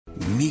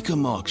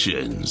Mecum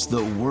Auctions,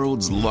 the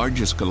world's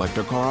largest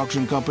collector car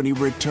auction company,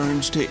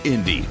 returns to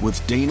Indy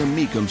with Dana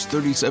Mecum's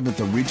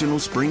 37th Original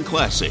Spring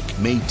Classic,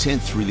 May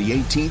 10th through the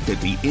 18th at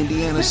the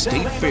Indiana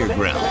State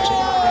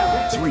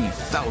Fairgrounds.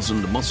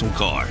 3,000 muscle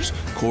cars,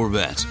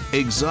 Corvettes,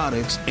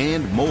 exotics,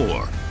 and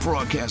more.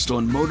 Broadcast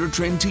on Motor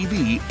Trend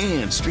TV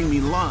and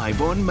streaming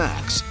live on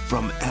Max.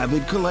 From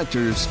avid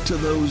collectors to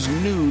those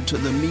new to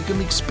the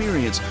Mecum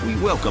experience, we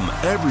welcome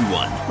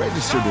everyone.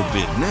 Register to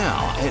bid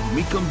now at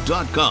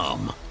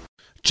Mecum.com.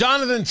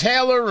 Jonathan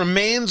Taylor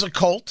remains a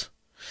Colt.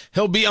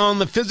 He'll be on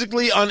the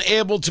physically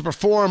unable to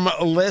perform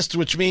list,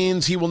 which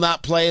means he will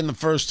not play in the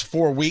first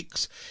 4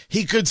 weeks.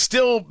 He could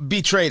still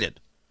be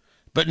traded,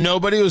 but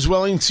nobody was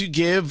willing to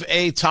give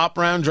a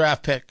top-round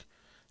draft pick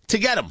to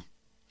get him,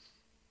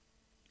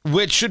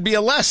 which should be a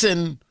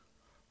lesson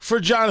for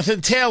Jonathan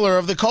Taylor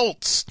of the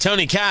Colts.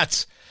 Tony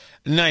Katz,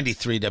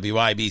 93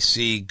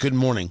 WIBC. Good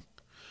morning.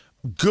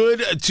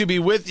 Good to be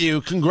with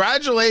you.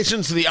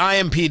 Congratulations to the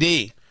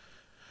IMPD.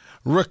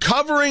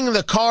 Recovering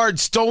the card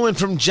stolen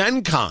from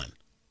Gen Con.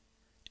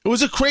 It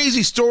was a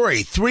crazy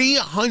story.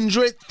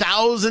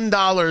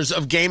 $300,000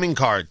 of gaming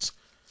cards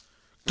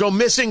go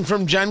missing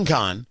from Gen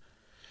Con.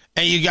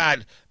 And you got,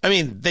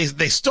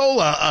 they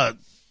stole a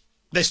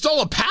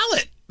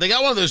pallet. They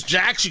got one of those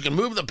jacks you can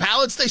move the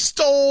pallets. They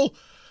stole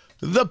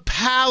the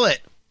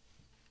pallet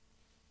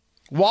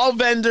while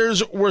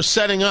vendors were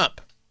setting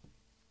up.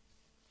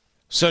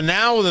 So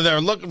now that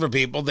they're looking for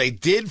people, they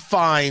did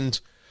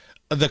find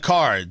the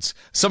cards.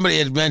 Somebody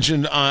had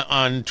mentioned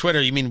on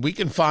Twitter, you mean we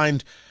can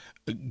find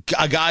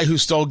a guy who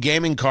stole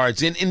gaming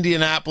cards in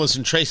Indianapolis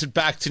and trace it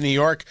back to New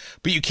York,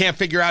 but you can't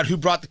figure out who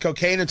brought the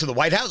cocaine into the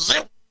White House?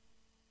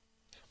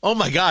 Oh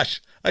my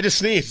gosh, I just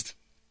sneezed.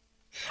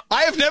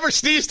 I have never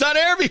sneezed on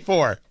air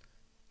before.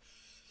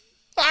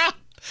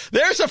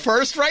 There's a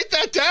first. Write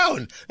that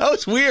down. That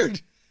was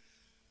weird.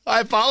 I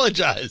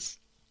apologize.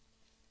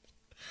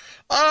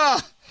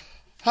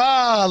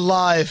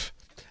 Live.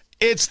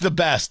 It's the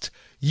best.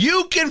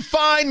 You can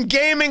find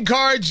gaming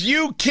cards.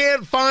 You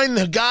can't find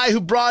the guy who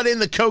brought in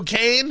the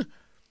cocaine.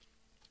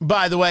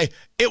 By the way,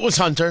 it was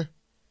Hunter.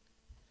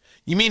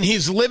 You mean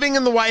he's living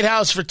in the White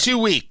House for 2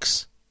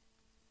 weeks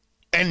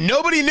and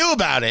nobody knew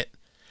about it,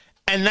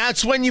 and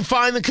that's when you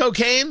find the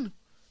cocaine?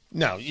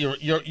 No,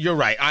 you're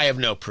right. I have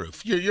no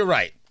proof. You're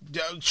right.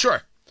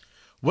 Sure.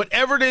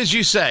 Whatever it is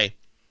you say.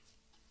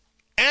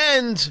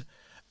 And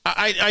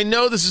I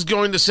know this is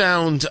going to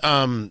sound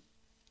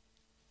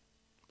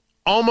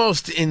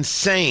almost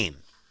insane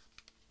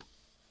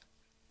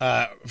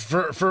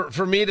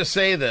for me to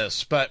say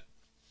this, but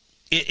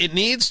it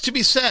needs to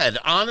be said.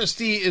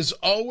 Honesty is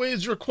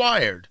always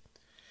required.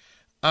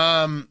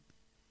 Hamilton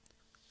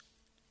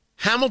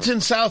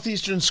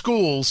Southeastern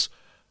Schools,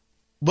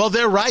 well,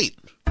 they're right.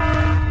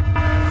 My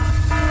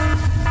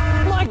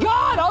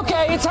God!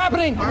 Okay, it's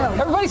happening.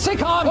 Everybody stay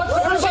calm. What's the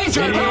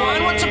procedure?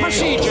 What's the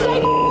procedure?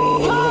 Wait.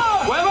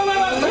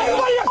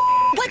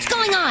 What's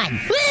going on?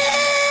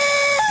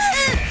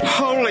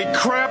 Holy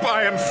crap,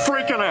 I am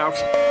freaking out.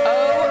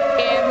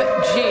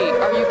 OMG.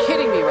 Are you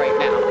kidding me right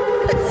now?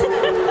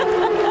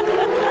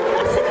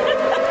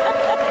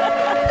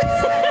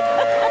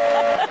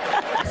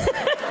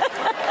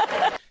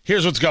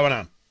 Here's what's going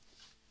on.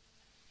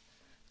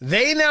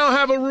 They now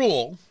have a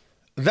rule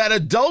that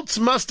adults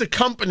must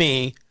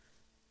accompany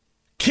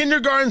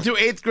kindergarten through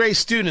 8th grade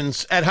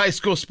students at high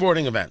school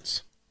sporting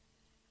events.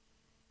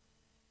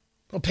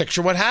 Well,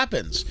 picture what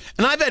happens.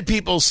 And I've had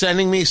people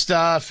sending me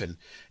stuff. And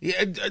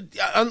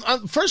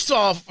first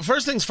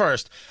things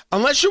first,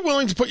 unless you're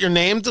willing to put your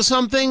name to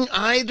something,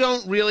 I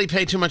don't really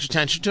pay too much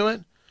attention to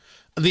it.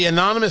 The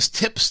anonymous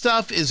tip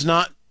stuff is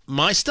not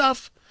my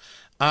stuff.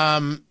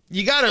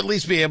 You got to at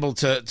least be able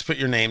to put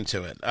your name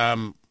to it.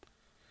 And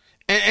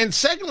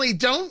secondly,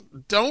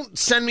 don't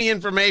send me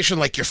information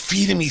like you're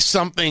feeding me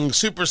something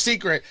super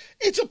secret.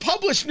 It's a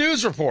published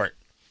news report.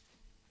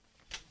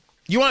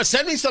 You want to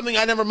send me something,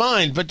 I never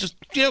mind, but just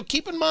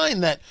keep in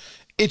mind that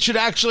it should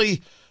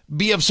actually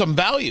be of some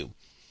value.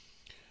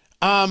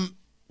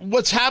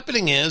 What's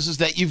happening is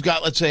that you've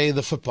got, let's say,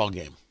 the football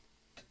game,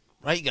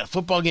 right? You got a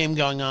football game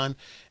going on,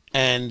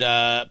 and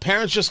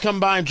parents just come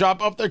by and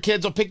drop off their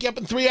kids. They'll pick you up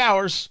in 3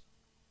 hours.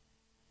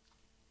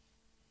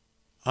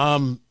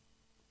 You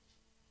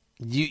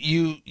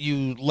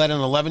let an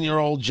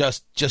 11-year-old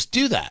just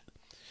do that.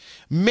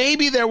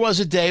 Maybe there was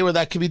a day where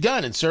that could be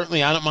done, and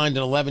certainly I don't mind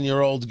an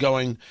 11-year-old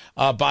going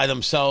by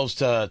themselves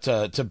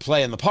to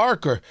play in the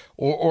park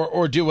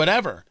or do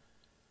whatever.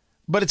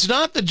 But it's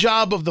not the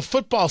job of the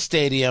football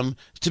stadium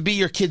to be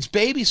your kid's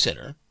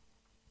babysitter.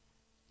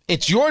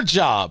 It's your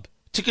job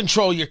to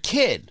control your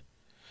kid.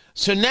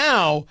 So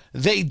now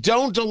they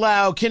don't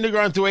allow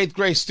kindergarten through 8th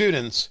grade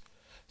students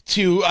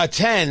to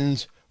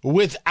attend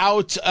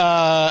without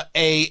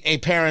a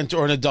parent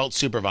or an adult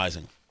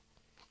supervising.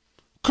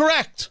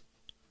 Correct.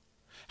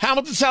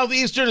 Hamilton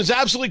Southeastern is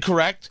absolutely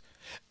correct.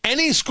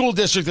 Any school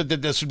district that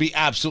did this would be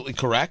absolutely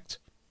correct.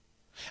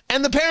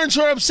 And the parents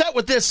who are upset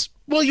with this,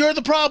 well, you're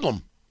the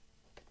problem.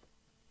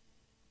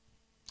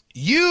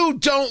 You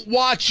don't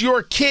watch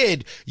your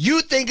kid.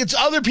 You think it's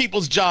other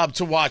people's job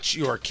to watch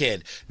your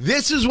kid.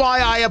 This is why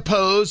I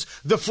oppose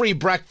the free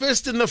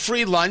breakfast and the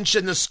free lunch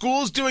and the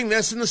schools doing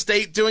this and the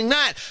state doing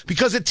that,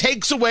 because it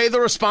takes away the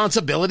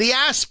responsibility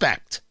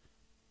aspect.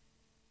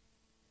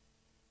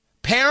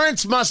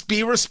 Parents must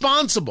be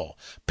responsible.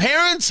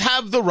 Parents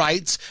have the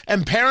rights,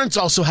 and parents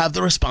also have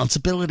the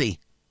responsibility.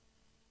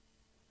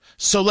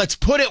 So let's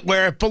put it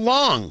where it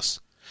belongs.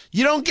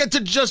 You don't get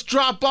to just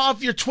drop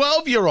off your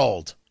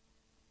 12-year-old.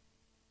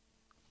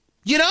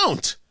 You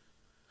don't.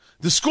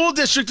 The school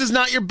district is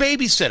not your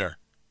babysitter.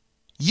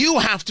 You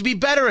have to be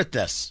better at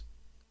this.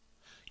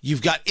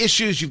 You've got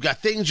issues, you've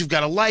got things, you've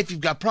got a life, you've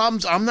got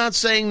problems. I'm not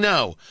saying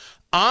no.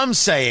 I'm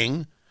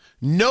saying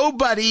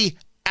nobody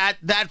at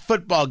that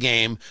football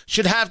game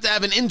should have to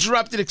have an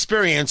interrupted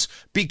experience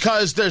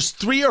because there's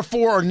 3 or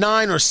 4 or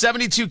 9 or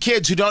 72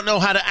 kids who don't know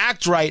how to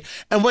act right,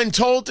 and when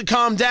told to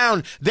calm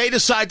down, they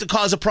decide to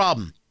cause a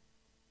problem.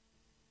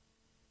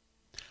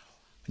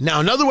 Now,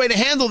 another way to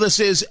handle this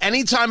is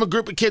anytime a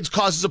group of kids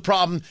causes a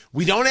problem,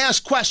 we don't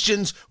ask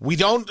questions, we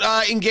don't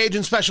engage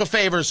in special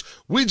favors,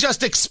 we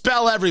just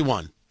expel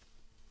everyone.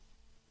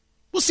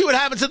 We'll see what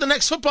happens at the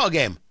next football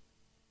game.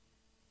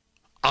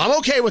 I'm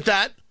okay with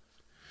that,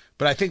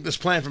 but I think this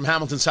plan from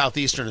Hamilton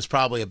Southeastern is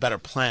probably a better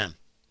plan.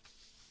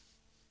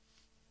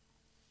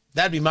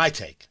 That'd be my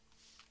take.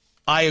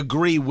 I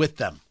agree with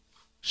them.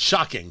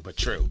 Shocking, but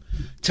true.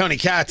 Tony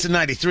Katz at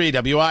 93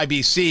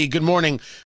 WIBC. Good morning.